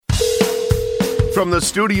From the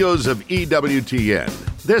studios of EWTN,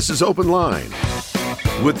 this is Open Line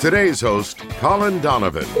with today's host, Colin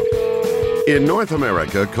Donovan. In North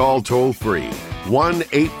America, call toll-free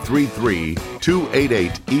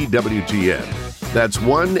 1-833-288-EWTN. That's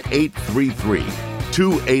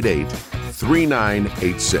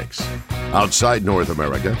 1-833-288-3986. Outside North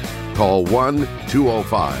America, call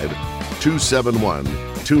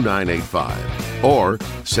 1-205-271-2985. Or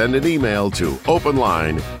send an email to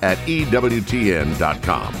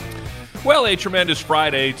openline@EWTN.com. Well, a tremendous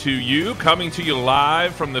Friday to you, coming to you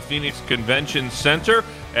live from the Phoenix Convention Center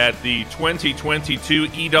at the 2022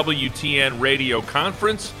 EWTN Radio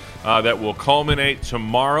Conference that will culminate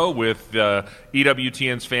tomorrow with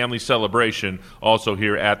EWTN's Family Celebration, also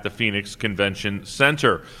here at the Phoenix Convention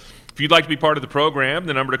Center. If you'd like to be part of the program,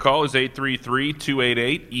 the number to call is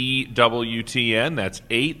 833-288-EWTN. That's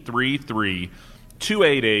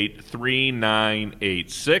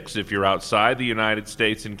 833-288-3986. If you're outside the United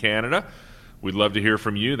States and Canada, we'd love to hear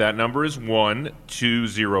from you. That number is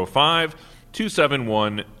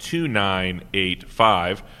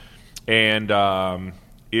 1-205-271-2985. And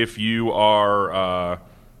if you are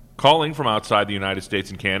calling from outside the United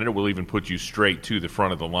States and Canada, we'll even put you straight to the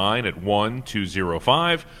front of the line at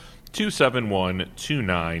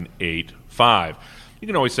 1-205-271-2985. You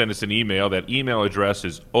can always send us an email. That email address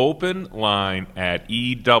is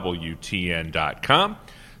openline@EWTN.com.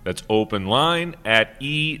 That's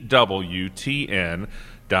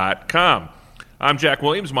openline@EWTN.com. I'm Jack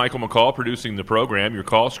Williams, Michael McCall producing the program. Your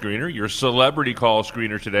call screener, your celebrity call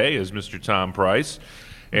screener today is Mr. Tom Price.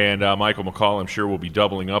 And Michael McCall, I'm sure, will be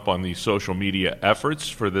doubling up on the social media efforts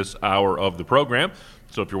for this hour of the program.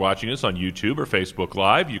 So if you're watching us on YouTube or Facebook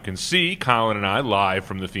Live, you can see Colin and I live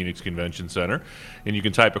from the Phoenix Convention Center. And you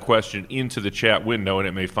can type a question into the chat window, and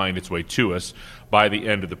it may find its way to us by the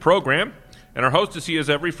end of the program. And our hostess, he is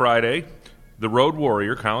every Friday, the Road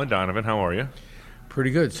Warrior, Colin Donovan. How are you?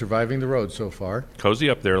 Pretty good. Surviving the road so far. Cozy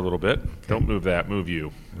up there a little bit. Okay. Don't move that. Move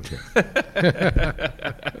you. Okay.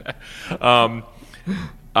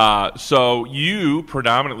 So you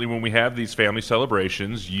predominantly, when we have these family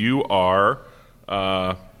celebrations, you are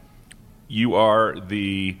the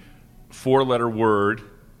four-letter word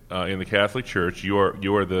in the Catholic Church. You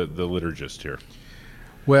are the liturgist here.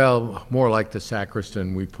 Well, more like the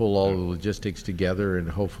sacristan. We pull all the logistics together, and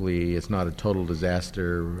hopefully it's not a total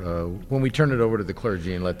disaster when we turn it over to the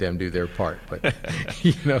clergy and let them do their part. But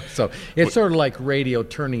so it's sort of like radio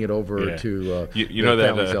turning it over to the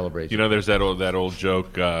family celebration. There's that old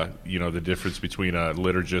joke. The difference between a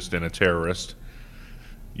liturgist and a terrorist.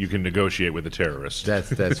 You can negotiate with a terrorist.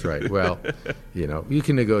 That's right. Well, you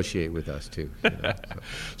can negotiate with us too.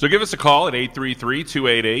 So give us a call at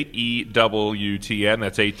 833-288-EWTN.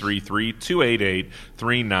 That's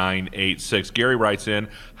 833-288-3986. Gary writes in,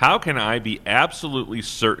 how can I be absolutely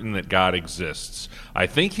certain that God exists? I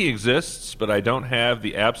think he exists, but I don't have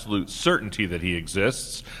the absolute certainty that he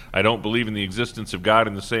exists. I don't believe in the existence of God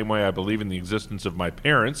in the same way I believe in the existence of my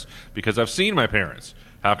parents, because I've seen my parents.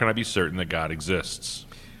 How can I be certain that God exists?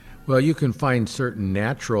 Well, you can find certain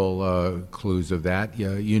natural clues of that.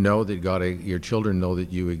 You know that your children know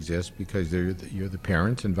that you exist because you're the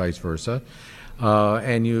parents, and vice versa.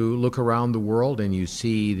 And you look around the world and you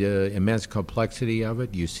see the immense complexity of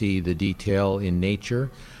it. You see the detail in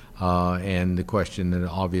nature. And the question that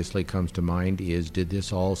obviously comes to mind is, did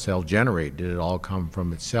this all self-generate? Did it all come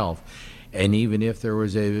from itself? And even if there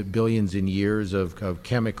was billions in years of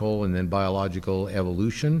chemical and then biological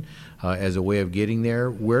evolution as a way of getting there,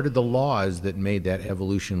 where did the laws that made that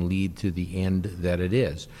evolution lead to the end that it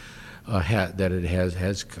is, that it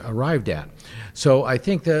has arrived at? So I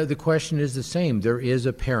think the question is the same. There is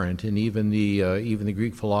a parent, and even the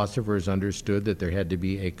Greek philosophers understood that there had to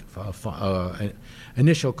be an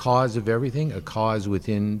initial cause of everything, a cause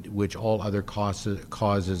within which all other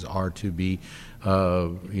causes are to be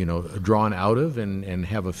drawn out of and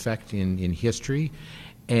have effect in history.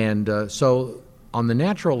 And so on the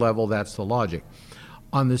natural level, that's the logic.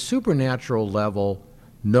 On the supernatural level,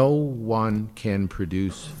 no one can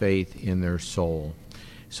produce faith in their soul.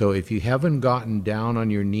 So if you haven't gotten down on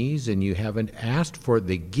your knees and you haven't asked for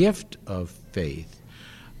the gift of faith,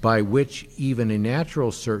 by which even a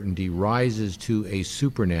natural certainty rises to a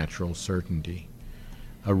supernatural certainty,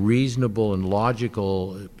 a reasonable and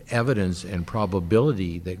logical evidence and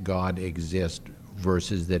probability that God exists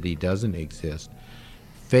versus that he doesn't exist,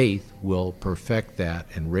 faith will perfect that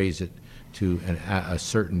and raise it to a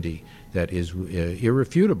certainty that is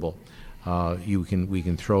irrefutable. We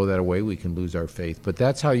can throw that away, we can lose our faith, but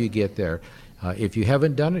that's how you get there. If you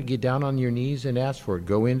haven't done it, get down on your knees and ask for it.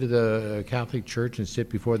 Go into the Catholic Church and sit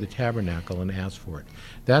before the tabernacle and ask for it.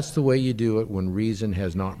 That's the way you do it when reason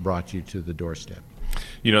has not brought you to the doorstep.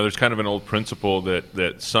 There's kind of an old principle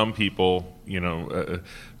that some people,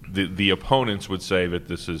 the opponents would say that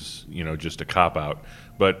this is, just a cop-out.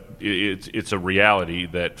 But it's a reality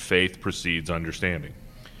that faith precedes understanding.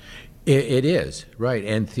 It is, right.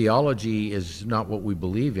 And theology is not what we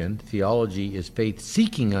believe in. Theology is faith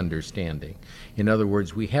seeking understanding. In other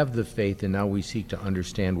words, we have the faith and now we seek to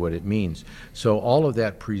understand what it means. So all of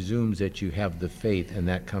that presumes that you have the faith, and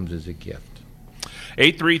that comes as a gift.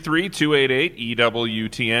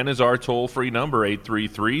 833-288-EWTN is our toll-free number,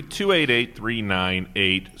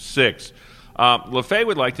 833-288-3986. LaFay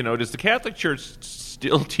would like to know, does the Catholic Church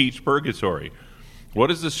still teach purgatory? What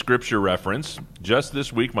is the scripture reference? Just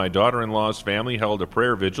this week, my daughter-in-law's family held a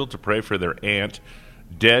prayer vigil to pray for their aunt,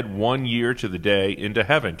 dead 1 year to the day, into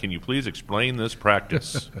heaven. Can you please explain this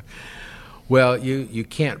practice? Well, you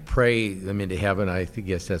can't pray them into heaven. I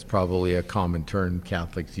guess that's probably a common term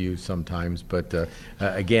Catholics use sometimes. But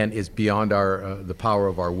again, it's beyond the power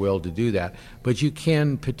of our will to do that. But you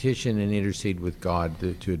can petition and intercede with God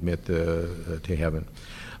to admit to heaven.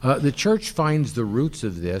 The Church finds the roots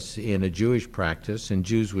of this in a Jewish practice, and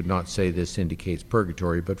Jews would not say this indicates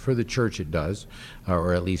purgatory, but for the Church it does,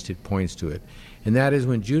 or at least it points to it. And that is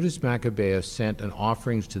when Judas Maccabeus sent an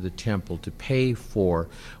offerings to the temple to pay for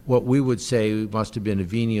what we would say must have been a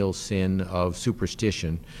venial sin of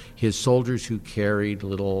superstition. His soldiers who carried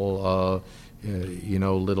little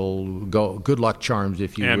good luck charms,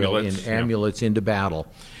 if you amulets into battle.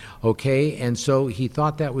 Okay, and so he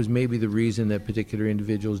thought that was maybe the reason that particular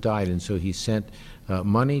individuals died, and so he sent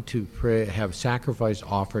money to have sacrifice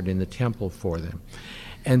offered in the temple for them.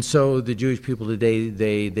 And so the Jewish people today,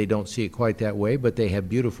 they don't see it quite that way, but they have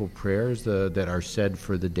beautiful prayers that are said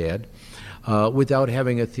for the dead without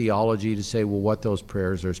having a theology to say, well, what those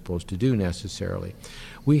prayers are supposed to do necessarily.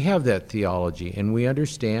 We have that theology, and we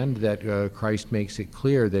understand that Christ makes it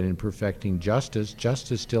clear that in perfecting justice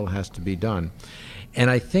still has to be done. And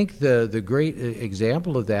I think the great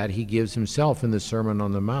example of that he gives himself in the Sermon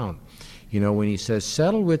on the Mount. When he says,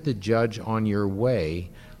 settle with the judge on your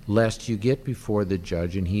way, lest you get before the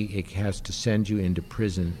judge and he has to send you into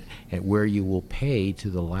prison where you will pay to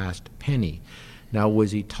the last penny. Now,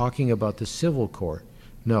 was he talking about the civil court?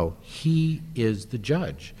 No, he is the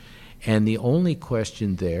judge. And the only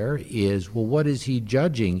question there is, well, what is he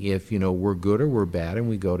judging if, we're good or we're bad and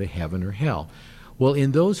we go to heaven or hell? Well,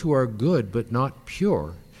 in those who are good but not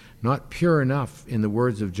pure enough, in the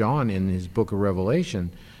words of John in his book of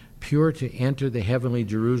Revelation, pure to enter the heavenly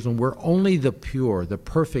Jerusalem, where only the pure, the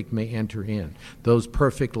perfect may enter in. Those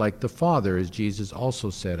perfect like the Father, as Jesus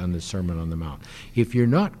also said on the Sermon on the Mount. If you're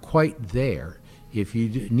not quite there, if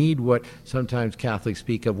you need what sometimes Catholics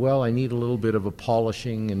speak of, well, I need a little bit of a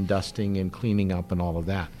polishing and dusting and cleaning up and all of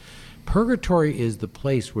that. Purgatory is the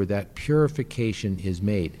place where that purification is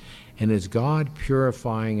made. And is God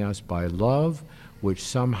purifying us by love, which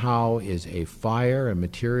somehow is a fire, a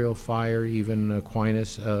material fire, even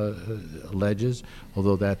Aquinas alleges,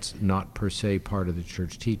 although that's not per se part of the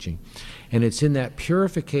church teaching. And it's in that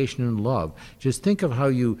purification and love. Just think of how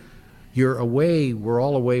you're away, we're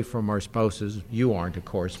all away from our spouses. You aren't, of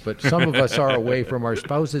course, but some of us are away from our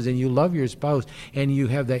spouses, and you love your spouse, and you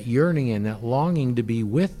have that yearning and that longing to be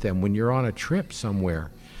with them when you're on a trip somewhere.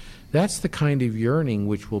 That's the kind of yearning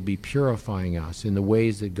which will be purifying us in the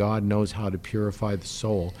ways that God knows how to purify the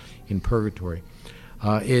soul in purgatory.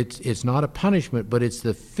 It's not a punishment, but it's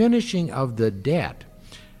the finishing of the debt.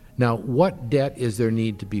 Now, what debt is there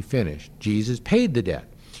need to be finished? Jesus paid the debt.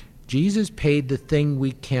 Jesus paid the thing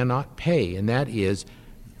we cannot pay, and that is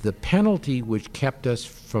the penalty which kept us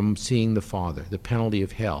from seeing the Father, the penalty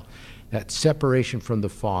of hell, that separation from the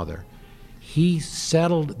Father. He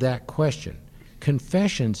settled that question.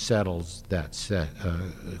 Confession settles that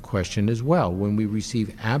question as well when we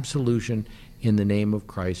receive absolution in the name of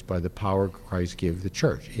Christ by the power Christ gave the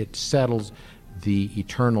church. It settles the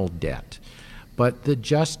eternal debt. But the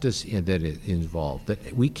justice that is involved,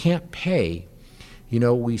 that we can't pay.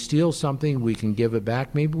 We steal something, we can give it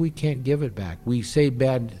back. Maybe we can't give it back. We say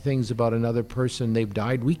bad things about another person, they've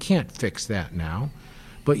died. We can't fix that now.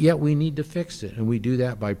 But yet we need to fix it, and we do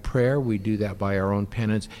that by prayer, we do that by our own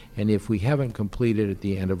penance, and if we haven't completed at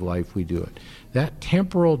the end of life, we do it. That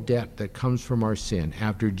temporal debt that comes from our sin,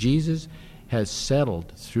 after Jesus has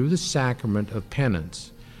settled through the sacrament of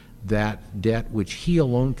penance, that debt which he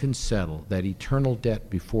alone can settle, that eternal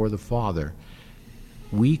debt before the Father,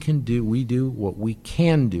 we do what we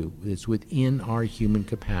can do. It's within our human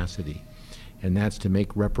capacity. and that's to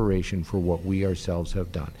make reparation for what we ourselves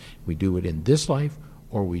have done. We do it in this life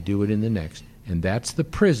or we do it in the next. And that's the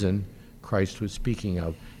prison Christ was speaking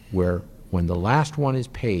of, where when the last one is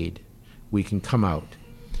paid, we can come out.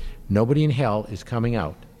 Nobody in hell is coming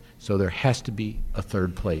out. So there has to be a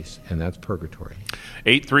third place, and that's purgatory.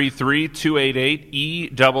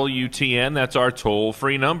 833-288-EWTN. That's our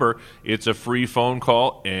toll-free number. It's a free phone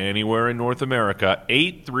call anywhere in North America.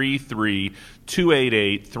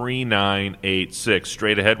 833-288-3986.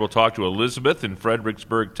 Straight ahead, we'll talk to Elizabeth in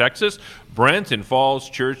Fredericksburg, Texas, Brent in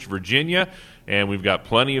Falls Church, Virginia, and we've got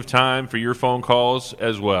plenty of time for your phone calls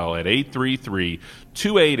as well at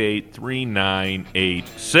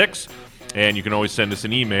 833-288-3986. And you can always send us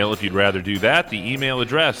an email if you'd rather do that. The email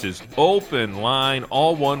address is openline,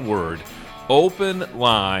 all one word,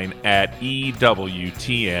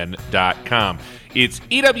 openline@EWTN.com. It's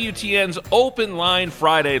EWTN's Open Line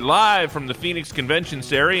Friday, live from the Phoenix Convention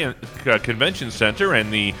Center and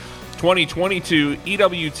the 2022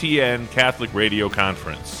 EWTN Catholic Radio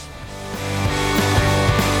Conference.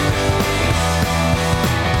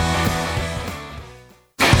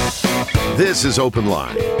 This is Open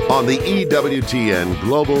Line on the EWTN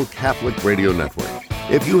Global Catholic Radio Network.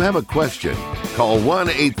 If you have a question, call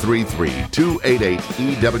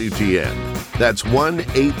 1-833-288-EWTN. That's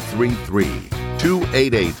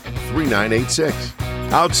 1-833-288-3986.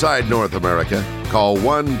 Outside North America, call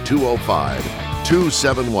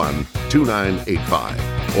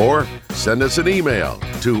 1-205-271-2985. Or send us an email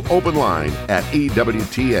to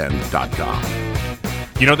openline@EWTN.com.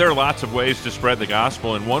 You know, there are lots of ways to spread the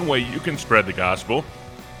gospel, and one way you can spread the gospel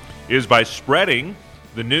is by spreading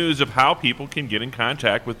the news of how people can get in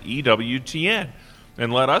contact with EWTN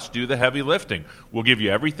and let us do the heavy lifting. We'll give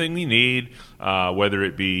you everything you need, whether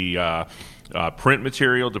it be print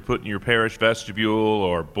material to put in your parish vestibule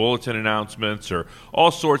or bulletin announcements or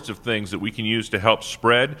all sorts of things that we can use to help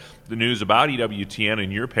spread the news about EWTN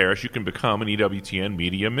in your parish. You can become an EWTN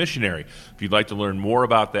media missionary. If you'd like to learn more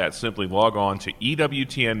about that, simply log on to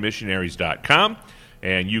EWTNmissionaries.com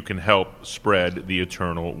and you can help spread the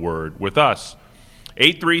eternal word with us.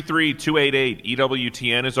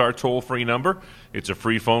 833-288-EWTN is our toll-free number. It's a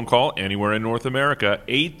free phone call anywhere in North America,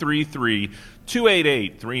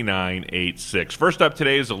 833-288-3986. First up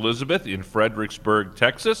today is Elizabeth in Fredericksburg,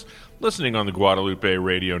 Texas, listening on the Guadalupe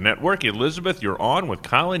Radio Network. Elizabeth, you're on with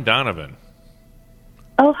Colin Donovan.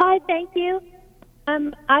 Oh, hi, thank you.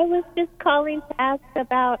 I was just calling to ask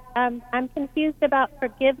about, I'm confused about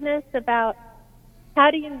forgiveness, about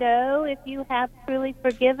how do you know if you have truly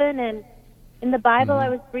forgiven? And in the Bible, I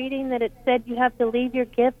was reading that it said you have to leave your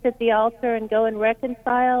gift at the altar and go and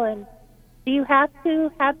reconcile. And do you have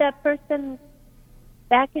to have that person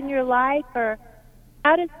back in your life, or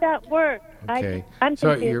how does that work? Okay. I'm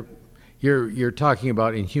so confused. you're talking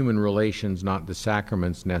about in human relations, not the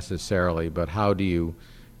sacraments necessarily, but how do you,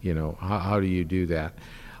 how do you do that?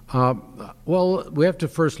 Well, we have to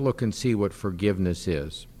first look and see what forgiveness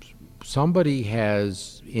is. Somebody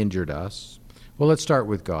has injured us. Well, let's start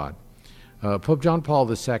with God. Pope John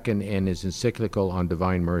Paul II, in his encyclical on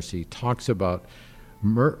divine mercy, talks about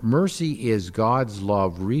mercy is God's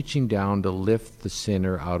love reaching down to lift the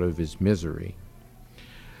sinner out of his misery.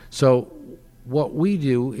 So what we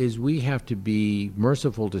do is we have to be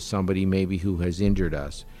merciful to somebody maybe who has injured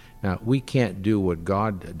us. Now, we can't do what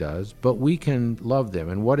God does, but we can love them.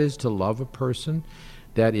 And what is to love a person?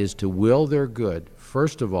 That is to will their good.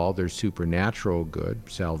 First of all, their supernatural good,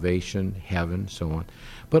 salvation, heaven, so on.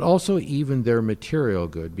 But also even their material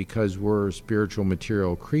good, because we're spiritual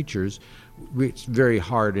material creatures. It's very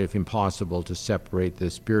hard, if impossible, to separate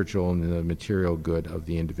the spiritual and the material good of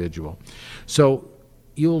the individual. So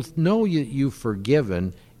you'll know you've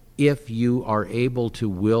forgiven if you are able to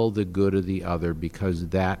will the good of the other, because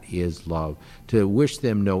that is love. To wish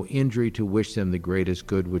them no injury, to wish them the greatest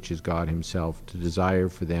good, which is God himself, to desire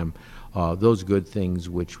for them those good things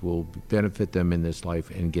which will benefit them in this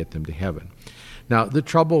life and get them to heaven. Now, the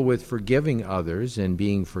trouble with forgiving others and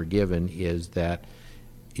being forgiven is that,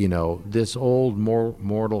 this old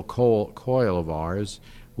mortal coil of ours,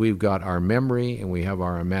 we've got our memory and we have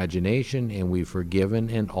our imagination and we've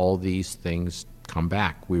forgiven, and all these things come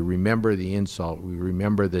back. We remember the insult. We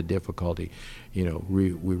remember the difficulty.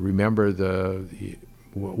 We remember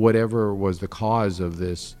whatever was the cause of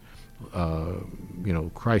this,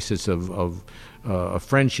 crisis of a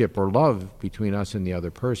friendship or love between us and the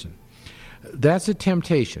other person. That's a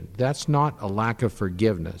temptation. That's not a lack of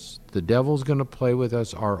forgiveness. The devil's going to play with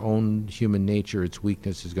us. Our own human nature, its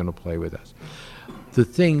weakness, is going to play with us. The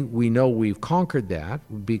thing, we know we've conquered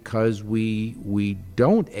that because we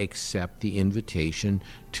don't accept the invitation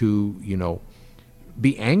to,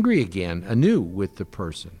 be angry again anew with the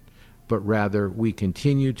person, but rather we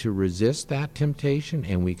continue to resist that temptation,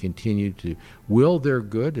 and we continue to will their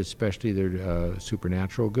good, especially their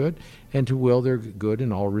supernatural good, and to will their good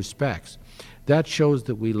in all respects. That shows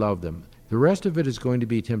that we love them. The rest of it is going to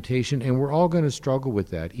be temptation, and we're all going to struggle with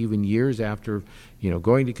that, even years after,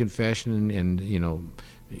 going to confession and,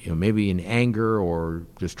 maybe in anger or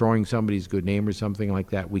destroying somebody's good name or something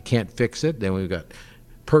like that. We can't fix it. Then we've got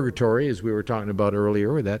purgatory, as we were talking about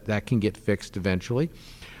earlier, that can get fixed eventually.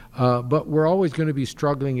 But we're always going to be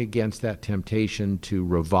struggling against that temptation to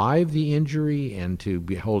revive the injury and to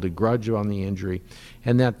hold a grudge on the injury,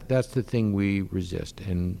 and that's the thing we resist.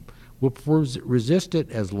 And we'll resist it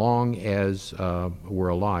as long as we're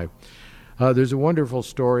alive. There's a wonderful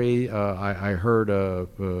story I heard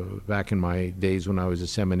back in my days when I was a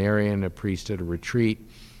seminarian, a priest at a retreat,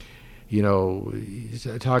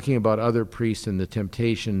 talking about other priests and the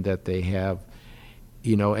temptation that they have,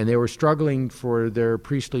 and they were struggling for their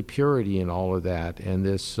priestly purity and all of that. And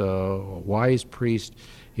this wise priest,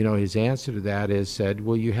 his answer to that is said,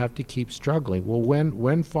 well, you have to keep struggling. Well,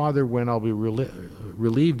 when Father, when I'll be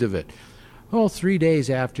relieved of it? Oh, 3 days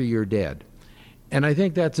after you're dead. And I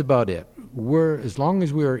think that's about it. As long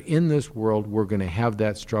as we are in this world, we're going to have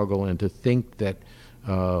that struggle, and to think that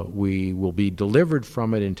we will be delivered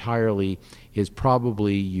from it entirely is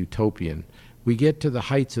probably utopian. We get to the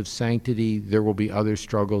heights of sanctity, there will be other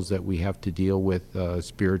struggles that we have to deal with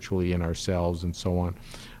spiritually in ourselves and so on.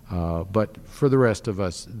 But for the rest of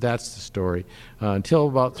us, that's the story. Until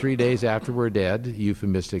about 3 days after we're dead,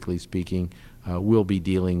 euphemistically speaking, we'll be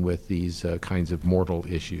dealing with these kinds of mortal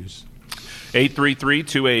issues.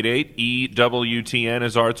 833-288-EWTN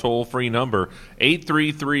is our toll-free number,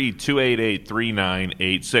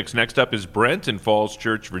 833-288-3986. Next up is Brent in Falls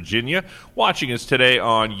Church, Virginia, watching us today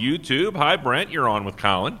on YouTube. Hi, Brent. You're on with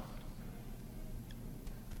Colin.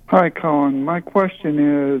 Hi, Colin. My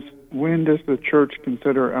question is, when does the church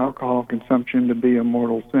consider alcohol consumption to be a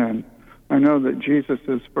mortal sin? I know that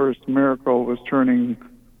Jesus' first miracle was turning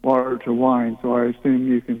water to wine, so I assume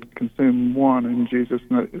you can consume one, and Jesus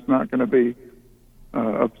is not going to be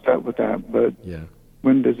upset with that. But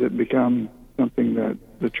when does it become something that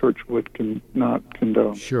the church would not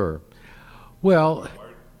condone? Sure. Well,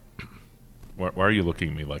 why are you looking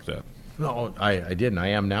at me like that? No, I didn't. I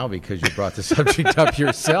am now, because you brought the subject up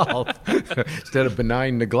yourself instead of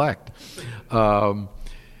benign neglect. The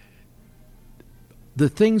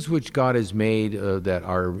things which God has made that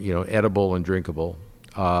are edible and drinkable,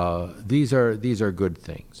 these are good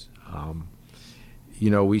things.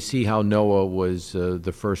 We see how Noah was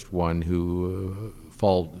the first one who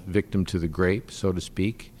fell victim to the grape, so to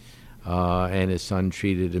speak, and his son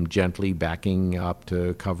treated him gently, backing up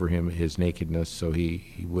to cover his nakedness so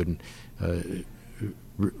he wouldn't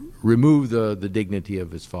remove the dignity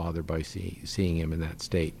of his father by seeing him in that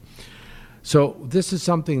state. So this is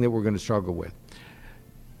something that we're going to struggle with.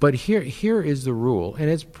 But here is the rule, and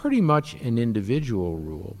it's pretty much an individual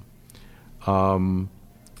rule. I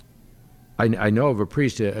know of a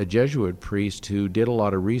priest, a Jesuit priest, who did a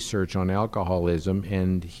lot of research on alcoholism,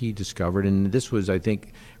 and he discovered, and this was, I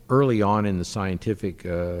think, early on in the scientific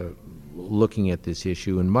looking at this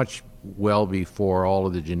issue, and much well before all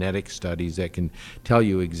of the genetic studies that can tell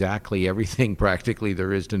you exactly everything practically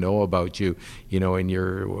there is to know about you, and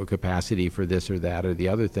your capacity for this or that or the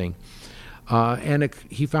other thing.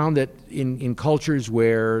 He found that in cultures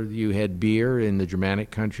where you had beer in the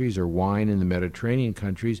Germanic countries or wine in the Mediterranean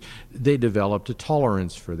countries, they developed a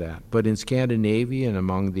tolerance for that. But in Scandinavia and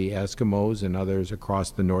among the Eskimos and others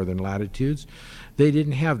across the northern latitudes, they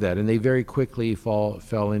didn't have that, and they very quickly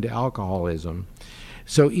fell into alcoholism.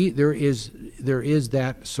 So there is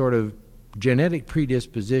that sort of genetic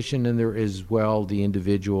predisposition, and there is, well, the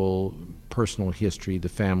individual personal history, the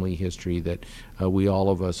family history that we all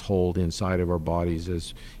of us hold inside of our bodies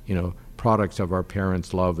as, products of our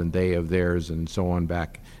parents' love and they of theirs, and so on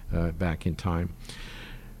back in time.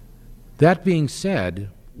 That being said,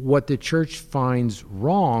 what the church finds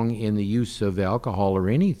wrong in the use of alcohol or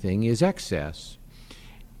anything is excess.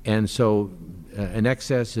 And so an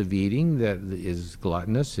excess of eating that is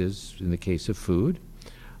gluttonous is in the case of food.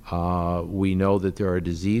 We know that there are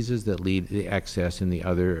diseases that lead the excess in the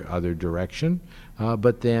other direction,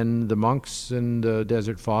 but then the monks and the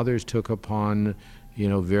Desert Fathers took upon,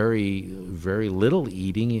 very, very little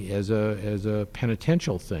eating as a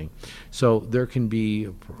penitential thing. So there can be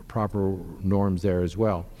proper norms there as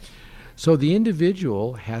well. So the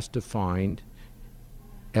individual has to find,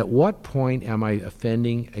 at what point am I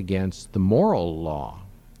offending against the moral law?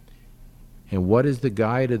 And what is the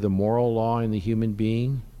guide of the moral law in the human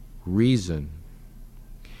being? Reason.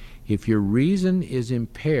 If your reason is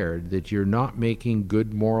impaired, that you're not making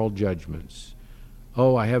good moral judgments,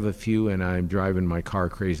 oh, I have a few and I'm driving my car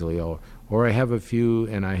crazily, or I have a few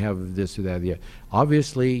and I have this or that.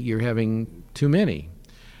 Obviously, you're having too many.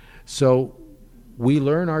 So we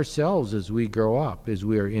learn ourselves as we grow up, as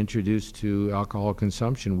we are introduced to alcohol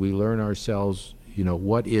consumption. We learn ourselves,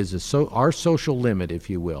 what is our social limit, if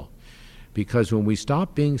you will. Because when we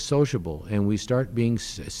stop being sociable and we start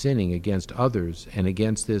sinning against others and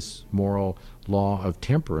against this moral law of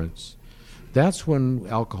temperance, that's when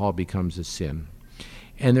alcohol becomes a sin.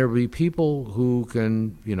 And there will be people who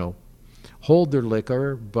can, hold their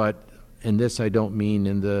liquor, but, and this I don't mean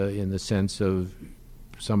in the sense of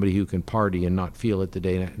somebody who can party and not feel it the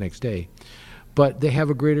next day, but they have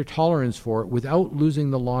a greater tolerance for it without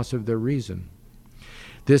losing the loss of their reason.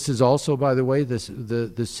 This is also, by the way,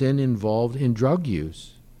 the sin involved in drug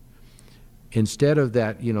use. Instead of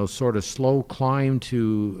that, sort of slow climb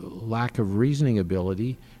to lack of reasoning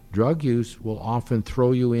ability, drug use will often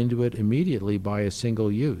throw you into it immediately by a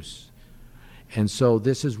single use. And so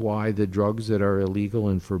this is why the drugs that are illegal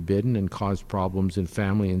and forbidden and cause problems in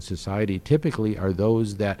family and society typically are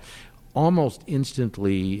those that almost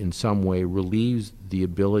instantly in some way relieves the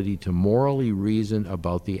ability to morally reason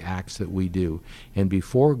about the acts that we do. And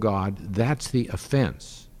before God, that's the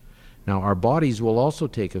offense. Now, our bodies will also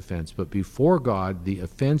take offense, but before God, the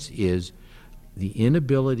offense is the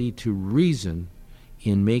inability to reason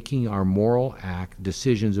in making our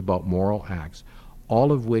decisions about moral acts,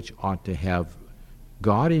 all of which ought to have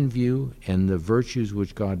God in view and the virtues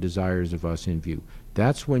which God desires of us in view.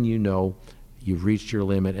 That's when you know you've reached your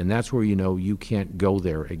limit, and that's where you know you can't go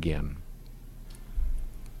there again.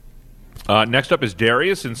 Next up is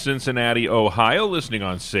Darius in Cincinnati, Ohio, listening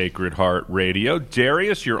on Sacred Heart Radio.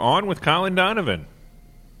 Darius, you're on with Colin Donovan.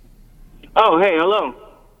 Oh, hey, hello.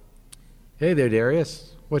 Hey there,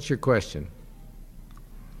 Darius. What's your question?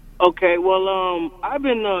 Okay, well, I've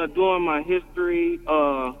been doing my history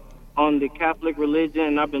on the Catholic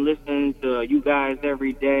religion. I've been listening to you guys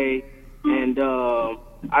every day, and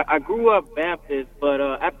I grew up Baptist, but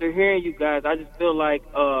after hearing you guys, I just feel like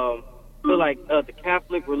the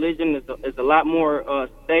Catholic religion is a lot more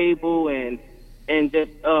stable and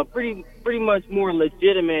just pretty much more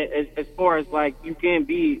legitimate as far as like you can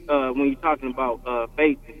be when you're talking about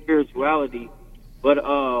faith and spirituality. But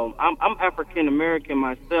I'm African American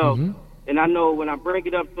myself, and I know when I bring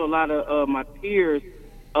it up to a lot of my peers,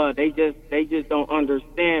 they just don't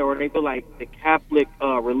understand, or they feel like the Catholic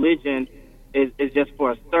religion is just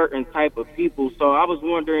for a certain type of people. So I was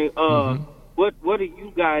wondering, what do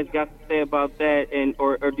you guys got to say about that, and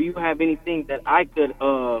or do you have anything that I could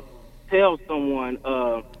tell someone,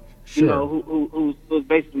 Sure. who's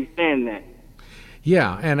basically saying that?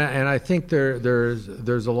 Yeah, and I think there's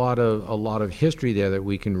a lot of history there that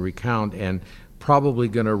we can recount, and probably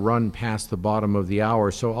going to run past the bottom of the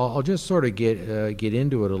hour. So I'll just sort of get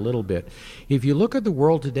into it a little bit. If you look at the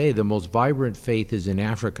world today, the most vibrant faith is in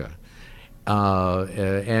Africa.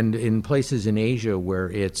 And in places in Asia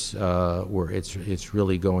where it's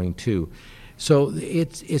really going too. So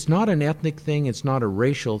it's not an ethnic thing. It's not a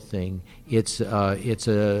racial thing. It's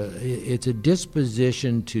a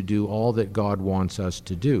disposition to do all that God wants us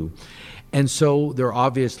to do. And so there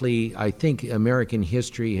obviously, I think American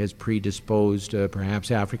history has predisposed perhaps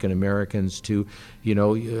African Americans to,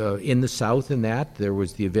 in the South and that, there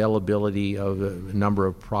was the availability of a number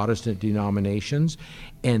of Protestant denominations,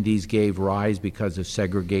 and these gave rise because of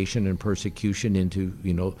segregation and persecution into,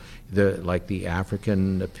 the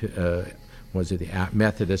African, the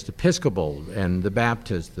Methodist Episcopal and the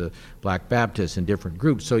Baptist, the Black Baptists and different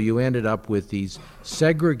groups. So you ended up with these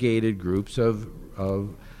segregated groups of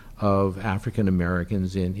African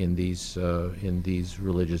Americans in these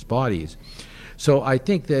religious bodies. So I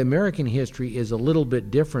think the American history is a little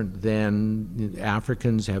bit different than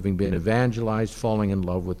Africans having been evangelized, falling in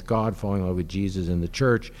love with God, falling in love with Jesus and the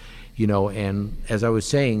church, and as I was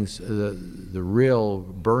saying, the real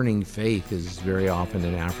burning faith is very often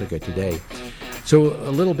in Africa today. So a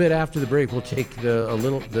little bit after the break, we'll take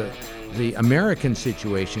the American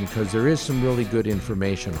situation, because there is some really good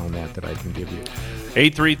information on that I can give you.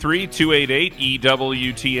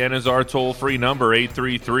 833-288-EWTN is our toll-free number,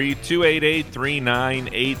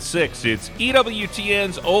 833-288-3986. It's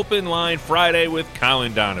EWTN's Open Line Friday with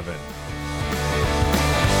Colin Donovan.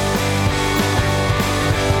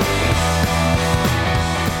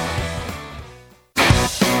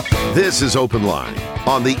 This is Open Line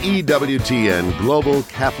on the EWTN Global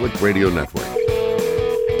Catholic Radio Network.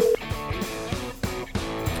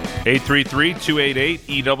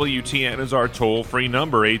 833-288-EWTN is our toll-free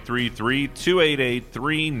number,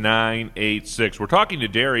 833-288-3986. We're talking to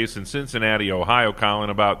Darius in Cincinnati, Ohio,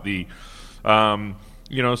 Colin, about the, some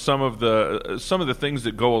of the things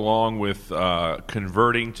that go along with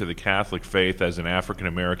converting to the Catholic faith as an African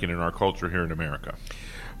American in our culture here in America.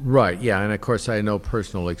 Right, yeah, and of course I know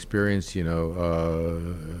personal experience, Deacon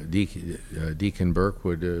Burke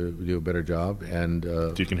would do a better job, and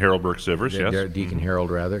Deacon Harold Burke Sivers, yes. Deacon Harold,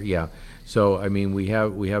 rather, yeah. So, I mean, we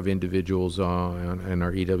have individuals in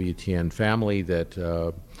our EWTN family that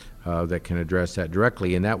can address that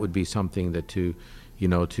directly, and that would be something that to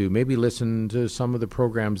maybe listen to some of the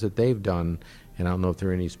programs that they've done, and I don't know if there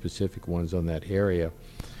are any specific ones on that area.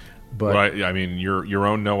 But right, I mean, your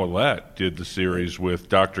own Noah Lett did the series with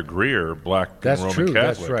Dr. Greer, Black and Roman Catholic.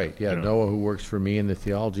 That's right. Yeah, Noah, who works for me in the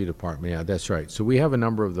theology department. Yeah, that's right. So we have a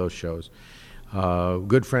number of those shows.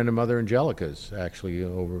 Good friend of Mother Angelica's, actually,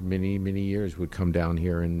 over many, many years would come down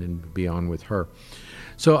here and be on with her.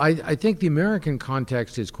 So I think the American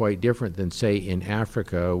context is quite different than, say, in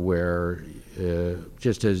Africa, where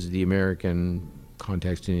just as the American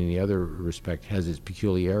context in any other respect has its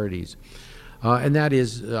peculiarities. And that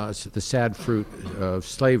is the sad fruit of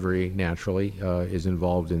slavery, naturally, is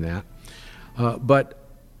involved in that. But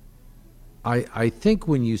I think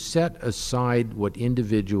when you set aside what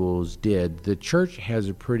individuals did, the church has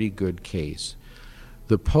a pretty good case.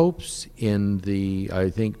 The popes beginning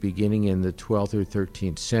in the 12th or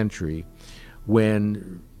 13th century,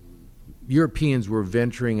 when Europeans were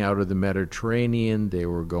venturing out of the Mediterranean, they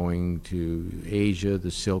were going to Asia,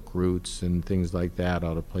 the Silk routes and things like that,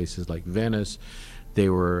 out of places like Venice.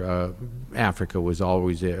 Africa was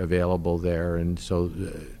always available there, and so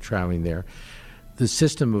traveling there. The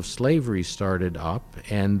system of slavery started up,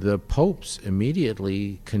 and the popes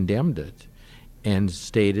immediately condemned it and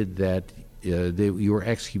stated that you were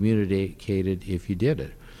excommunicated if you did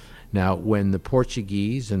it. Now, when the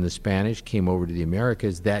Portuguese and the Spanish came over to the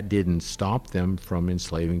Americas, that didn't stop them from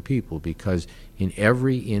enslaving people, because in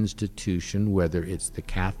every institution, whether it's the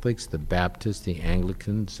Catholics, the Baptists, the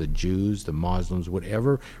Anglicans, the Jews, the Muslims,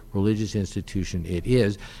 whatever religious institution it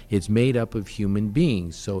is, it's made up of human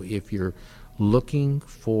beings. So if you're looking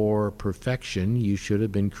for perfection, you should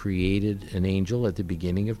have been created an angel at the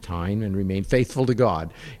beginning of time and remained faithful to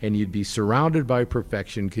God, and you'd be surrounded by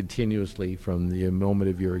perfection continuously from the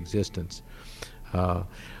moment of your existence.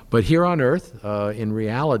 But here on earth, in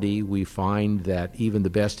reality, we find that even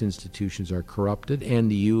the best institutions are corrupted,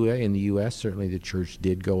 and in the U.S., certainly the church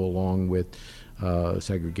did go along with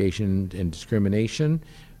segregation and discrimination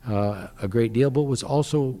a great deal, but was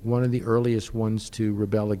also one of the earliest ones to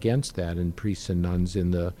rebel against that, and priests and nuns in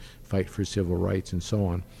the fight for civil rights and so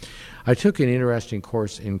on. I took an interesting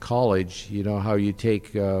course in college. You know how you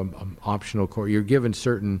take optional course. You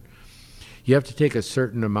have to take a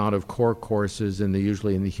certain amount of core courses, and they're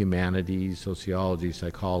usually in the humanities, sociology,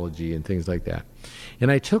 psychology, and things like that. And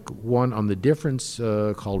I took one on the difference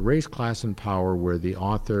called Race, Class, and Power, where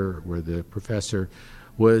the professor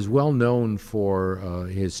was well known for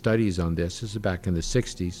his studies on this. This is back in the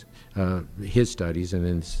 60s, his studies, and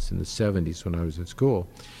then in the 70s when I was in school.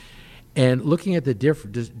 And looking at the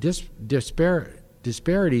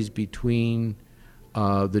disparities between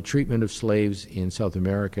the treatment of slaves in South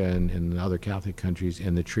America and other Catholic countries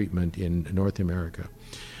and the treatment in North America.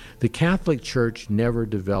 The Catholic Church never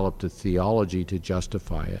developed a theology to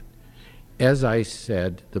justify it. As I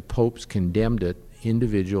said, the popes condemned it.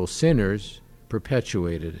 Individual sinners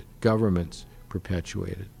perpetuated it. Governments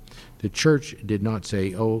perpetuated it. The church did not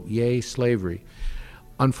say, oh, yay, slavery.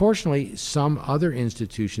 Unfortunately, some other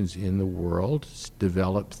institutions in the world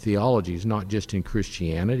developed theologies, not just in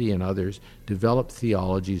Christianity and others, developed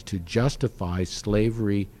theologies to justify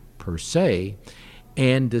slavery per se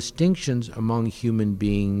and distinctions among human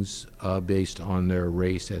beings based on their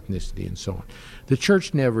race, ethnicity, and so on. The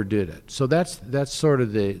church never did it. So that's sort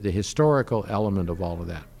of the historical element of all of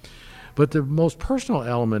that. But the most personal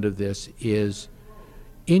element of this is,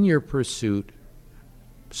 in your pursuit,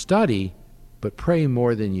 study, but pray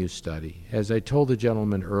more than you study. As I told the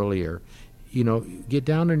gentleman earlier, get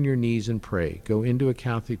down on your knees and pray. Go into a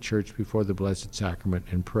Catholic church before the Blessed Sacrament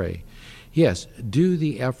and pray. Yes, do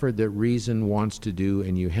the effort that reason wants to do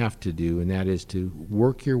and you have to do, and that is to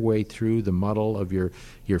work your way through the muddle of your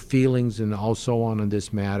feelings and all so on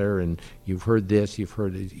this matter, and you've heard this, you've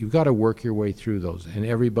heard it. You've got to work your way through those. And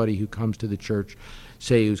everybody who comes to the church,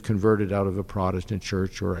 say who's converted out of a Protestant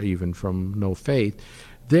church or even from no faith,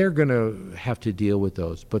 they're going to have to deal with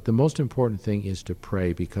those. But the most important thing is to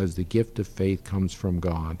pray, because the gift of faith comes from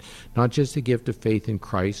God. Not just the gift of faith in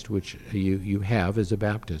Christ, which you have as a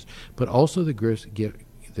Baptist, but also the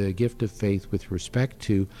the gift of faith with respect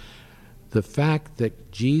to the fact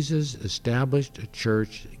that Jesus established a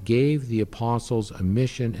church, gave the apostles a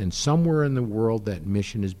mission, and somewhere in the world that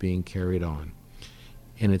mission is being carried on.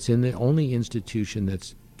 And it's in the only institution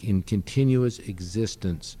that's in continuous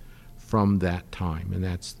existence from that time, and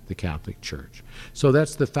that's the Catholic Church. So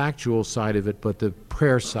that's the factual side of it, but the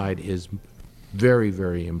prayer side is very,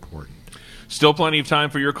 very important. Still plenty of time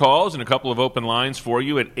for your calls and a couple of open lines for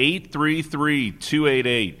you at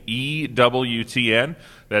 833-288-EWTN.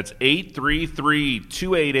 That's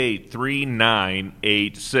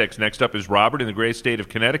 833-288-3986. Next up is Robert in the great state of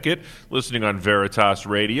Connecticut, listening on Veritas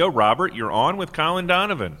Radio. Robert, you're on with Colin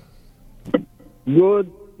Donovan.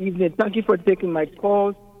 Good evening. Thank you for taking my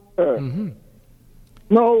call, sir. Mm-hmm.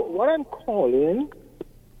 Now, what I'm calling,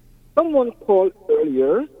 someone called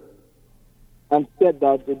earlier and said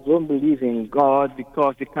that they don't believe in God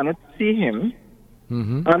because they cannot see Him.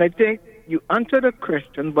 Mm-hmm. And I think you answered the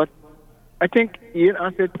question, but I think you didn't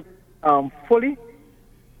answer it fully.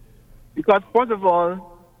 Because, first of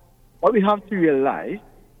all, what we have to realize,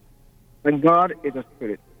 when God is a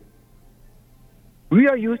spirit, we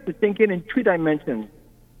are used to thinking in 3 dimensions.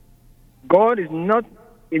 God is not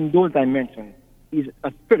in those dimensions. He's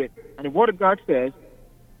a spirit. And the Word of God says,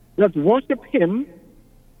 let's worship Him,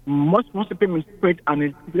 must worship Him in spirit, and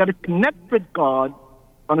we got to connect with God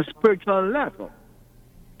on a spiritual level.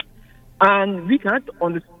 And we cannot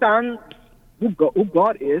understand who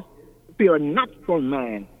God is if we are a natural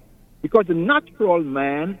man. Because the natural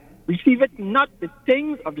man receiveth not the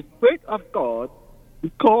things of the Spirit of God,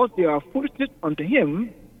 because they are foolishness unto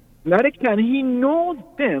him, neither can he know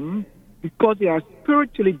them, because they are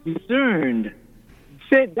spiritually discerned.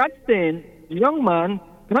 Say that saying, the young man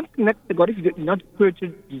cannot connect to God if he is not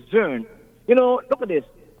spiritually discerned. You know, look at this.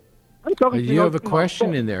 I'm talking to you have a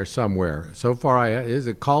question in there somewhere. So far, there's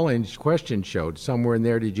a call-in question showed. Somewhere in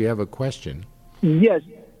there, did you have a question? Yes.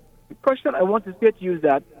 The question I want to say to you is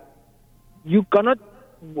that you cannot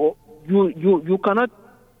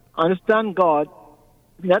understand God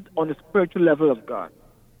not on the spiritual level of God.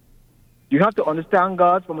 You have to understand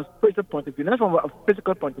God from a spiritual point of view, not from a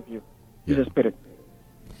physical point of view. He's a spirit.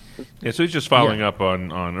 Yeah, so he's just following up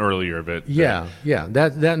on earlier of it. Yeah.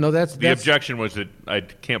 That's the objection was that I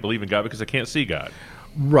can't believe in God because I can't see God.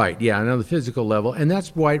 Right, yeah, on the physical level, and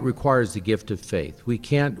that's why it requires the gift of faith.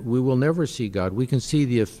 We will never see God. We can see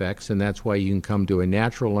the effects, and that's why you can come to a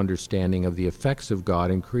natural understanding of the effects of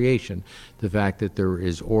God in creation. The fact that there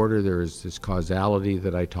is order, there is this causality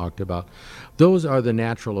that I talked about. Those are the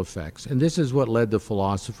natural effects, and this is what led the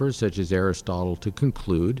philosophers such as Aristotle to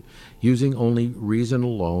conclude, using only reason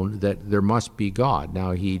alone, that there must be God.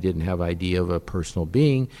 Now, he didn't have idea of a personal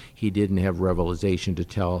being. He didn't have revelation to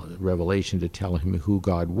tell him who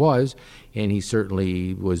God was, and he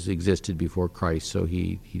certainly existed before Christ, so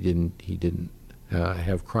he didn't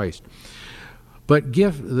have Christ. But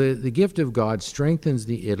the gift of God strengthens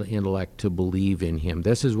the intellect to believe in Him.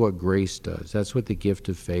 This is what grace does. That's what the gift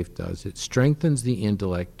of faith does. It strengthens the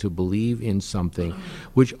intellect to believe in something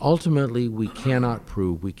which ultimately we cannot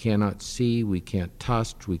prove, we cannot see, we can't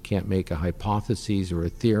test, we can't make a hypothesis or a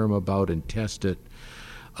theorem about and test it.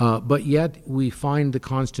 But yet we find the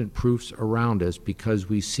constant proofs around us because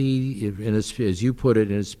we see, as you put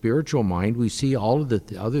it, in a spiritual mind, we see all of the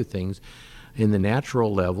other things in the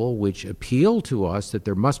natural level which appeal to us that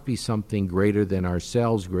there must be something greater than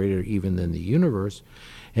ourselves, greater even than the universe.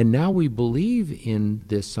 And now we believe in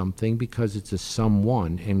this something because it's a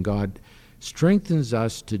someone, and God strengthens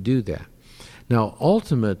us to do that. Now,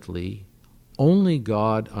 ultimately, only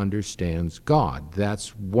God understands God.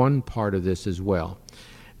 That's one part of this as well.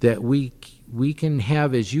 That we can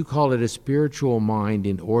have, as you call it, a spiritual mind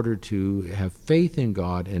in order to have faith in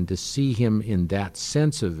God and to see Him in that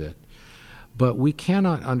sense of it. But we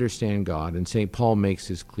cannot understand God, and St. Paul makes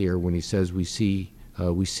this clear when he says we see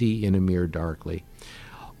in a mirror darkly.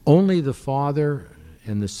 Only the Father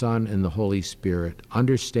and the Son and the Holy Spirit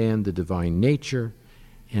understand the divine nature,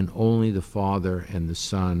 and only the Father and the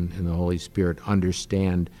Son and the Holy Spirit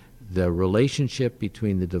understand the relationship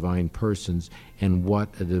between the divine persons and what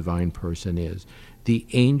a divine person is. The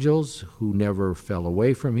angels who never fell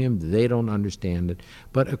away from Him, they don't understand it.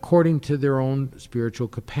 But according to their own spiritual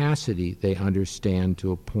capacity, they understand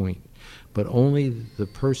to a point. But only the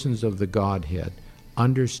persons of the Godhead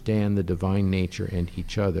understand the divine nature and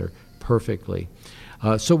each other perfectly.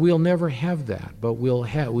 So we'll never have that, but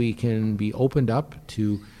we can be opened up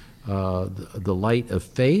to the light of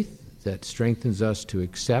faith that strengthens us to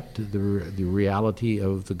accept the reality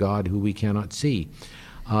of the God who we cannot see.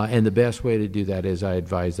 And the best way to do that, as I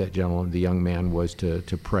advised that gentleman, the young man, was to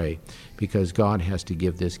pray, because God has to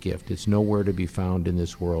give this gift. It's nowhere to be found in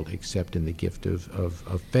this world except in the gift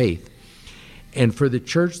of faith. And for the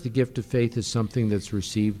church, the gift of faith is something that's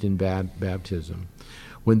received in baptism.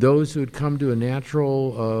 When those who had come to a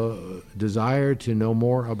natural desire to know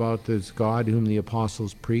more about this God whom the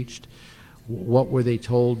apostles preached, what were they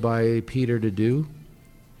told by Peter to do?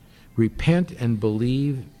 Repent and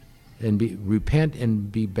believe, repent and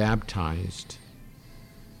be baptized.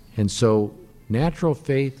 And so natural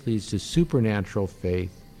faith leads to supernatural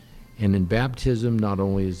faith, and in baptism not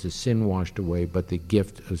only is the sin washed away, but the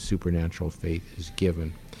gift of supernatural faith is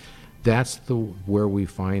given. That's where we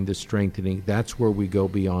find the strengthening. That's where we go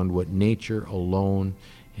beyond what nature alone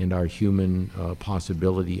and our human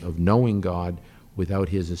possibility of knowing God without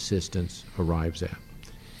His assistance arrives at.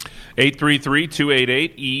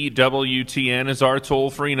 833-288-EWTN is our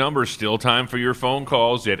toll-free number. Still time for your phone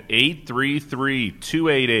calls at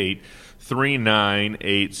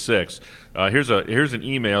 833-288-3986. Here's an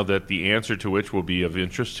email that the answer to which will be of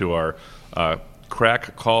interest to our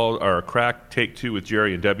crack take two with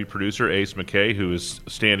Jerry and Debbie producer Ace McKay, who is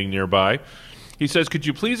standing nearby. He says, could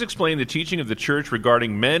you please explain the teaching of the church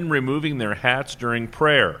regarding men removing their hats during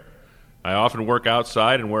prayer? I often work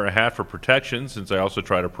outside and wear a hat for protection, since I also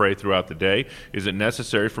try to pray throughout the day. Is it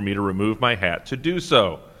necessary for me to remove my hat to do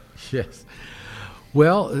so? Yes.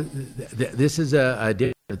 Well, this is a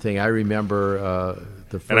different thing. I remember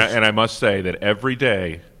the first... And I must say that every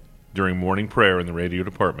day during morning prayer in the radio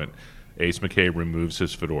department, Ace McKay removes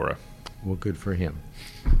his fedora. Well, good for him.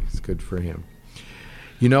 It's good for him.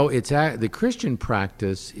 You know, the Christian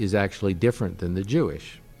practice is actually different than the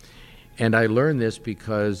Jewish. And I learned this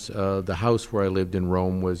because the house where I lived in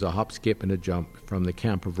Rome was a hop, skip, and a jump from the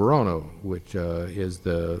Campo Verona, which is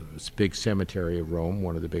the big cemetery of Rome,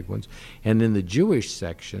 one of the big ones. And in the Jewish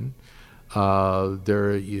section,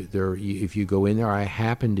 if you go in there, I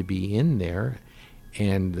happened to be in there,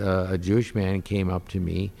 and a Jewish man came up to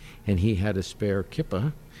me, and he had a spare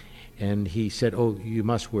kippah, and he said, "Oh, you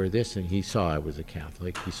must wear this." And he saw I was a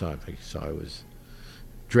Catholic. He saw I was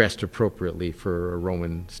dressed appropriately for a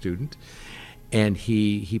Roman student, and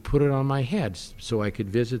he put it on my head so I could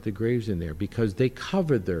visit the graves in there, because they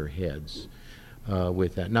covered their heads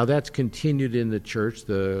with that. Now that's continued in the church.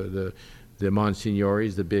 The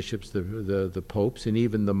monsignores, the bishops, the popes, and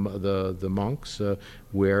even the monks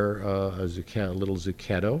wear a little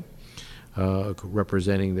zucchetto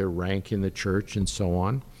representing their rank in the church and so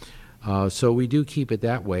on. So we do keep it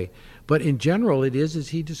that way. But in general, it is as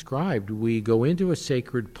he described. We go into a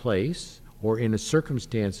sacred place or in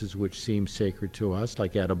circumstances which seem sacred to us,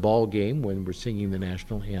 like at a ball game when we're singing the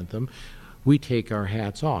national anthem. We take our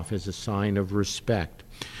hats off as a sign of respect.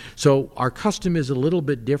 So our custom is a little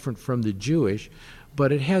bit different from the Jewish,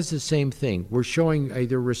 but it has the same thing. We're showing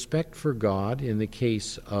either respect for God in the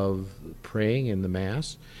case of praying in the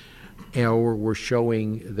Mass, or we're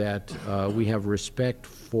showing that we have respect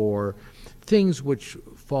for things which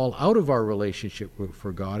fall out of our relationship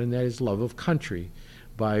for God, and that is love of country.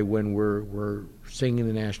 By when we're singing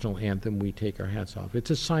the national anthem, we take our hats off.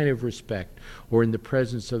 It's a sign of respect. Or in the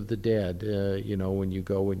presence of the dead, when you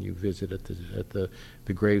go and you visit at the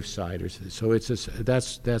graveside, or so.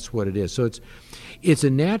 That's what it is. So it's a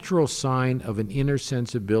natural sign of an inner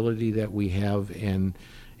sensibility that we have, and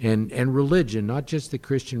religion, not just the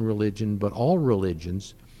Christian religion, but all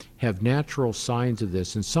religions have natural signs of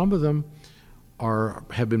this, and some of them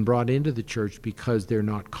have been brought into the church because they're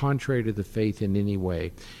not contrary to the faith in any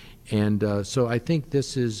way. And so I think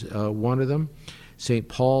this is one of them. St.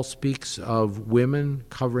 Paul speaks of women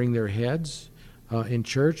covering their heads in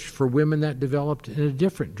church. For women, that developed in a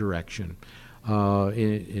different direction,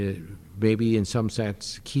 maybe in some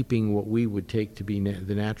sense keeping what we would take to be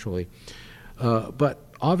the naturally. But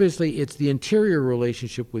obviously, it's the interior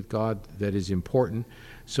relationship with God that is important.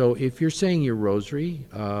 So if you're saying your rosary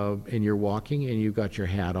and you're walking and you've got your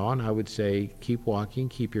hat on, I would say keep walking,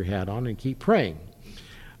 keep your hat on, and keep praying.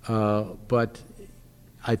 But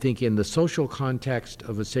I think in the social context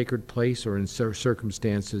of a sacred place, or in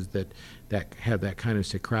circumstances that have that kind of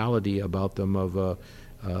sacrality about them, of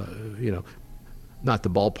not the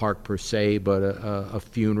ballpark per se, but a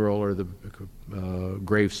funeral or the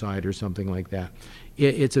graveside or something like that,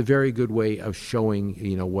 it's a very good way of showing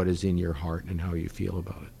what is in your heart and how you feel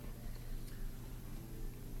about it.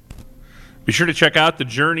 Be sure to check out The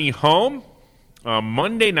Journey Home.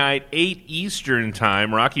 Monday night, 8 Eastern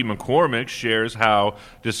Time, Rocky McCormick shares how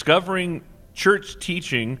discovering church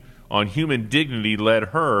teaching on human dignity led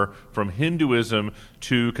her from Hinduism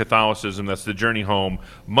to Catholicism. That's The Journey Home,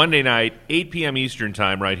 Monday night, 8 p.m. Eastern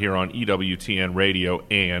Time, right here on EWTN Radio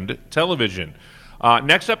and Television.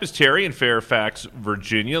 Next up is Terry in Fairfax,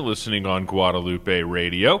 Virginia, listening on Guadalupe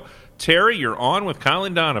Radio. Terry, you're on with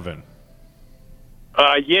Colin Donovan.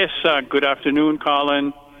 Yes, good afternoon,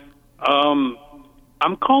 Colin.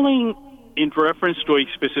 I'm calling in reference to a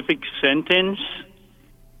specific sentence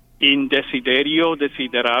in Desiderio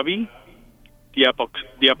Desideravi,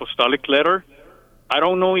 the apostolic letter. I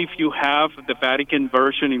don't know if you have the Vatican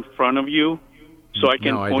version in front of you, so I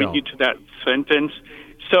can point you to that sentence.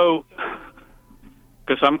 So,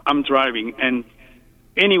 because I'm driving. And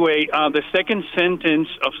anyway, the second sentence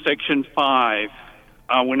of Section 5,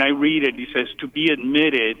 when I read it, it says, to be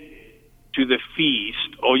admitted to the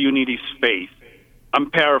feast, all you need is faith. I'm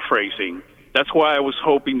paraphrasing. That's why I was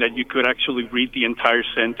hoping that you could actually read the entire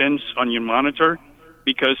sentence on your monitor,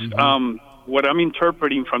 because what I'm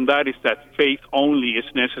interpreting from that is that faith only is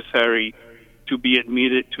necessary to be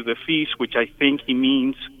admitted to the feast, which I think he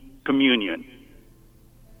means communion.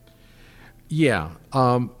 Yeah.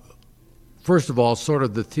 First of all, sort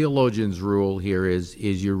of the theologian's rule here is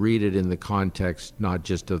you read it in the context not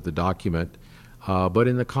just of the document, but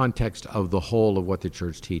in the context of the whole of what the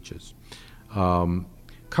church teaches.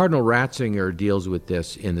 Cardinal Ratzinger deals with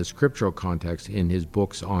this in the scriptural context in his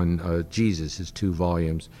books on Jesus, his 2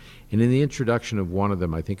 volumes. And in the introduction of one of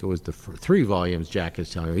them, I think it was the 3 volumes, Jack is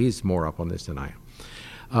telling me, he's more up on this than I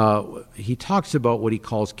am. He talks about what he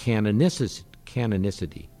calls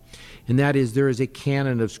canonicity. And that is, there is a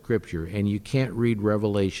canon of Scripture, and you can't read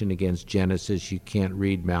Revelation against Genesis, you can't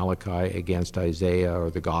read Malachi against Isaiah or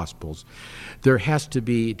the Gospels. There has to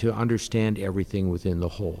be, to understand everything within the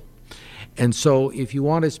whole. And so if you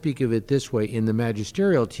want to speak of it this way, in the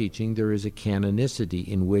magisterial teaching, there is a canonicity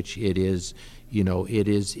in which it is, it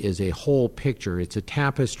is a whole picture, it's a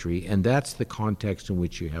tapestry, and that's the context in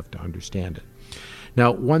which you have to understand it.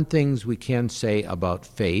 Now, one thing we can say about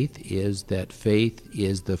faith is that faith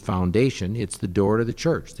is the foundation. It's the door to the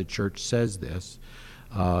church. The church says this.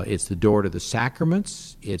 It's the door to the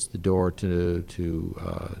sacraments. It's the door to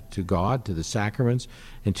God, to the sacraments,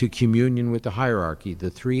 and to communion with the hierarchy. The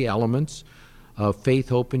 3 elements of faith,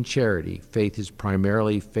 hope, and charity. Faith is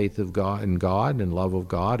primarily faith of God and love of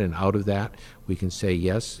God, and out of that we can say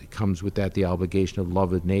yes, it comes with that the obligation of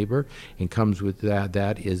love of neighbor, and comes with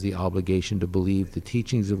that is the obligation to believe the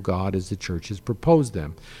teachings of God as the church has proposed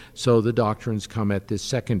them. So the doctrines come at this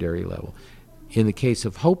secondary level. In the case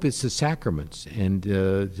of hope, it's the sacraments, and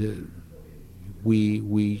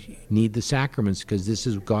we need the sacraments because this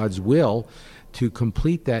is God's will to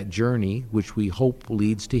complete that journey which we hope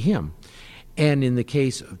leads to Him. And in the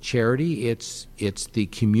case of charity, it's the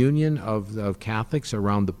communion of Catholics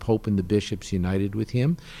around the Pope and the bishops united with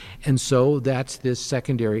him. And so that's this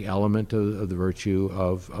secondary element of the virtue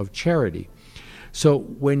of charity. So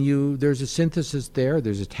when there's a synthesis there,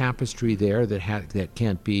 there's a tapestry there that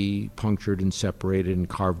can't be punctured and separated and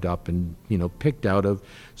carved up and picked out of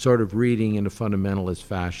sort of reading in a fundamentalist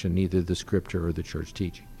fashion, either the scripture or the church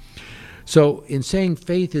teaching. So in saying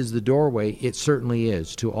faith is the doorway, it certainly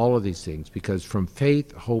is to all of these things, because from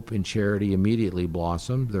faith, hope, and charity immediately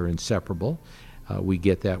blossom. They're inseparable. We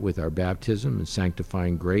get that with our baptism and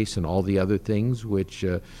sanctifying grace and all the other things which,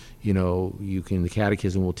 the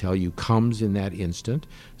Catechism will tell you comes in that instant.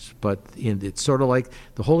 But it's sort of like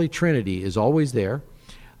the Holy Trinity is always there.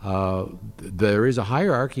 There is a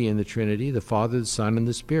hierarchy in the Trinity, the Father, the Son, and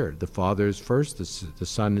the Spirit. The Father is first, the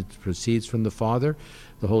Son proceeds from the Father,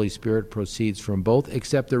 the Holy Spirit proceeds from both,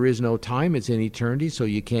 except there is no time, it's in eternity, so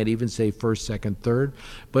you can't even say first, second, third.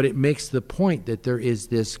 But it makes the point that there is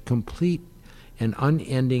this complete and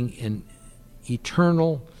unending and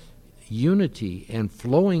eternal unity and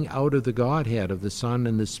flowing out of the Godhead of the Son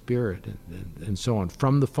and the Spirit and so on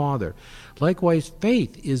from the Father. Likewise,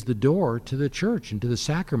 faith is the door to the church and to the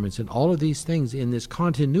sacraments and all of these things in this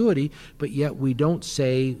continuity, but yet we don't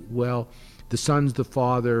say, well, the Son's the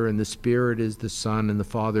Father and the Spirit is the Son and the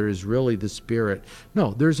Father is really the Spirit.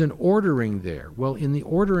 No, there's an ordering there. Well, in the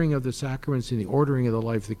ordering of the sacraments, in the ordering of the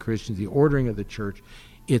life of the Christians, the ordering of the church,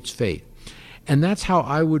 it's faith. And that's how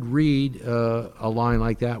I would read a line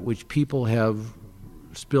like that, which people have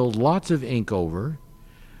spilled lots of ink over.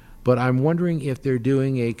 But I'm wondering if they're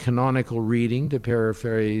doing a canonical reading, to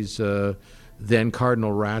paraphrase then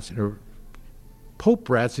Cardinal Ratzinger, Pope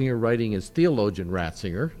Ratzinger writing as theologian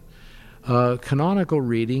Ratzinger, canonical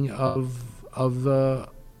reading of a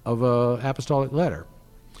apostolic letter.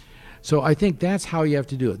 So I think that's how you have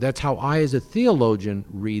to do it. That's how I, as a theologian,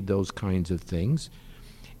 read those kinds of things.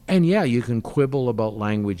 And yeah, you can quibble about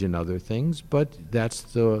language and other things, but that's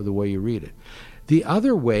the way you read it. The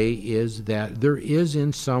other way is that there is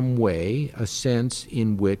in some way a sense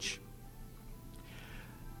in which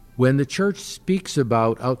when the church speaks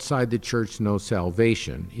about outside the church no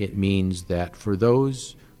salvation, it means that for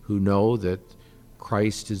those who know that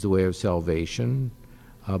Christ is the way of salvation,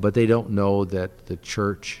 but they don't know that the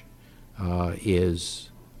church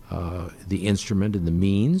is the instrument and the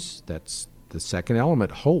means, that's the second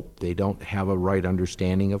element, hope. They don't have a right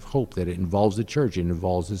understanding of hope, that it involves the church, it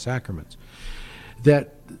involves the sacraments.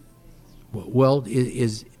 That, well,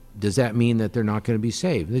 does that mean that they're not going to be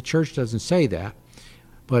saved? The church doesn't say that,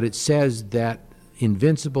 but it says that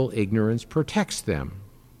invincible ignorance protects them.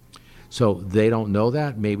 So they don't know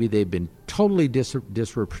that. Maybe they've been totally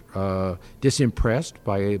disimpressed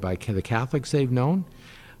by the Catholics they've known,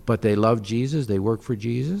 but they love Jesus, they work for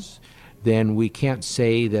Jesus. Then we can't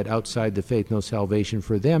say that outside the faith no salvation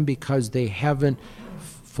for them, because they haven't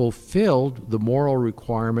fulfilled the moral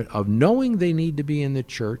requirement of knowing they need to be in the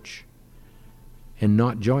church and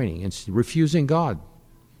not joining and refusing God.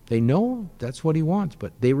 They know that's what he wants,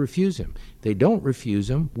 but they refuse him. They don't refuse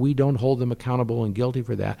him. We don't hold them accountable and guilty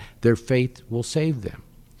for that. Their faith will save them.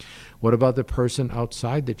 What about the person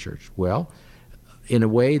outside the church? Well, in a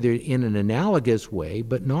way, they're in an analogous way,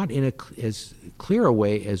 but not in as clear a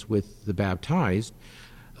way as with the baptized.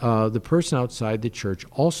 The person outside the church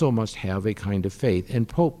also must have a kind of faith. And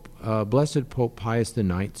Blessed Pope Pius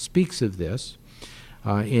IX speaks of this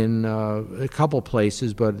in a couple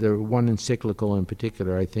places, but there one encyclical in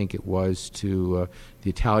particular, I think it was to the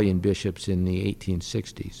Italian bishops in the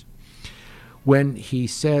 1860s, when he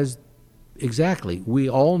says, exactly, we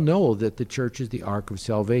all know that the church is the ark of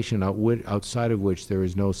salvation, outside of which there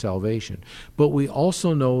is no salvation. But we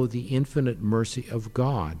also know the infinite mercy of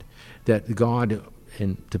God, that God,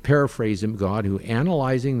 and to paraphrase him, God who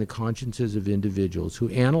analyzing the consciences of individuals, who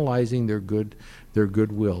analyzing their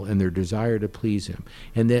goodwill and their desire to please him,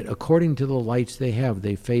 and that according to the lights they have,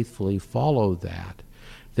 they faithfully follow that.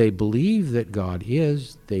 They believe that God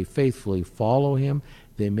is, they faithfully follow him.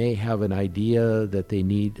 They may have an idea that they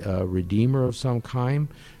need a redeemer of some kind.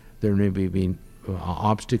 There may be an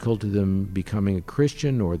obstacle to them becoming a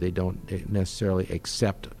Christian, or they don't necessarily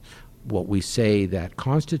accept what we say that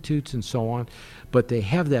constitutes and so on. But they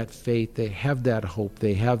have that faith, they have that hope,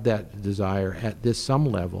 they have that desire at some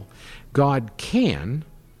level. God can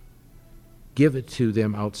give it to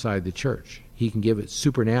them outside the church. He can give it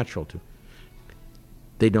supernatural to them.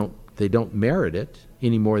 They don't merit it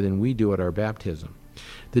any more than we do at our baptism.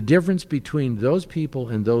 The difference between those people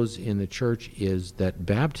and those in the church is that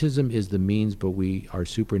baptism is the means, but we are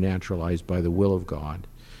supernaturalized by the will of God.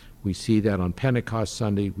 We see that on Pentecost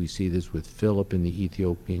Sunday. We see this with Philip and the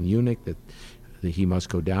Ethiopian eunuch, that he must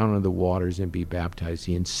go down into the waters and be baptized.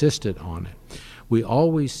 He insisted on it. We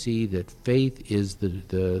always see that faith is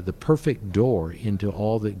the perfect door into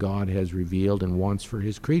all that God has revealed and wants for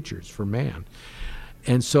his creatures, for man.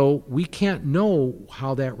 And so we can't know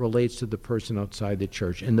how that relates to the person outside the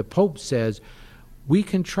church. And the Pope says we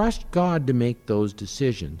can trust God to make those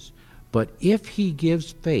decisions, but if he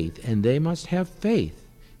gives faith, and they must have faith,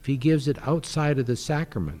 if he gives it outside of the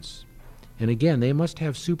sacraments, and again, they must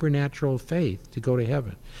have supernatural faith to go to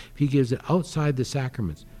heaven. If he gives it outside the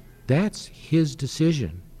sacraments, that's his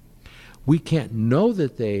decision. We can't know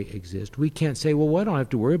that they exist. We can't say, well, I don't have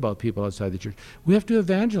to worry about people outside the church. We have to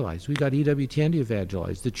evangelize. We got EWTN to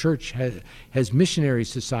evangelize. The church has missionary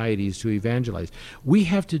societies to evangelize. We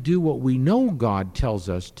have to do what we know God tells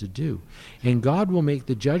us to do. And God will make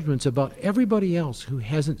the judgments about everybody else who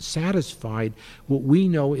hasn't satisfied what we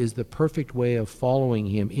know is the perfect way of following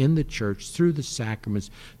him in the church, through the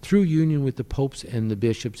sacraments, through union with the popes and the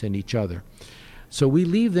bishops and each other. So we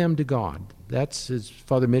leave them to God. That's, as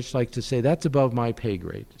Father Mitch likes to say, that's above my pay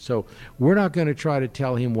grade. So we're not going to try to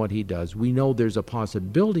tell him what he does. We know there's a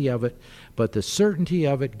possibility of it, but the certainty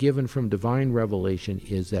of it given from divine revelation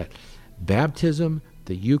is that baptism,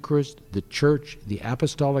 the Eucharist, the church, the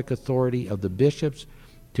apostolic authority of the bishops,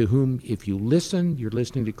 to whom if you listen, you're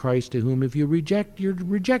listening to Christ, to whom if you reject, you're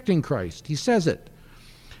rejecting Christ. He says it.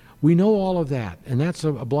 We know all of that, and that's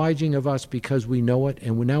obliging of us because we know it,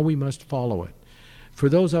 and now we must follow it. For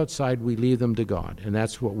those outside, we leave them to God, and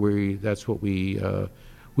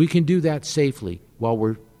we can do that safely while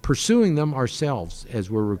we're pursuing them ourselves, as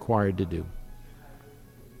we're required to do.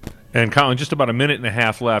 And Colin, just about a minute and a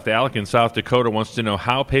half left. Alec in South Dakota wants to know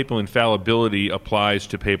how papal infallibility applies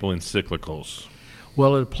to papal encyclicals.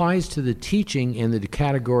 Well, it applies to the teaching in the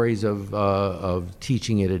categories of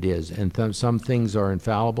teaching it is. And some things are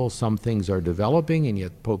infallible, some things are developing, and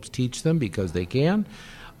yet popes teach them because they can.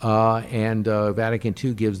 And Vatican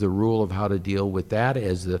II gives the rule of how to deal with that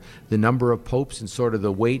as the number of popes and sort of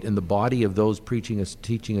the weight and the body of those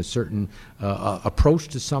teaching a certain approach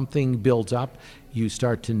to something builds up. You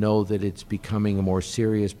start to know that it's becoming a more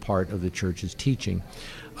serious part of the Church's teaching.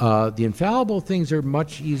 The infallible things are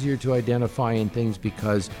much easier to identify in things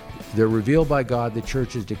because they're revealed by God. The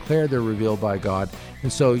Church has declared they're revealed by God,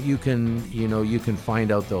 and so you can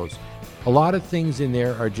find out those. A lot of things in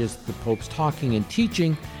there are just the popes talking and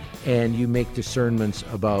teaching, and you make discernments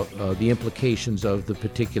about the implications of the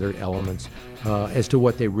particular elements as to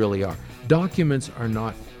what they really are. Documents are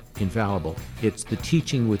not infallible. It's the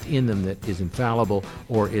teaching within them that is infallible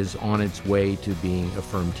or is on its way to being a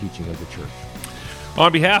firm teaching of the Church.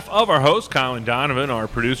 On behalf of our host, Colin Donovan, our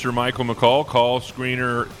producer, Michael McCall, call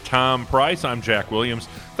screener, Tom Price, I'm Jack Williams.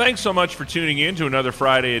 Thanks so much for tuning in to another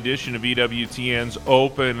Friday edition of EWTN's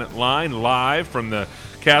Open Line, live from the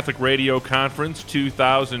Catholic Radio Conference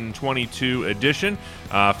 2022 edition.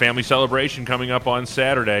 Family Celebration coming up on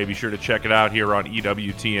Saturday. Be sure to check it out here on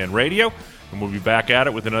EWTN Radio. And we'll be back at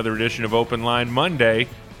it with another edition of Open Line Monday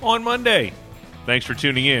on Monday. Thanks for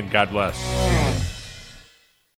tuning in. God bless.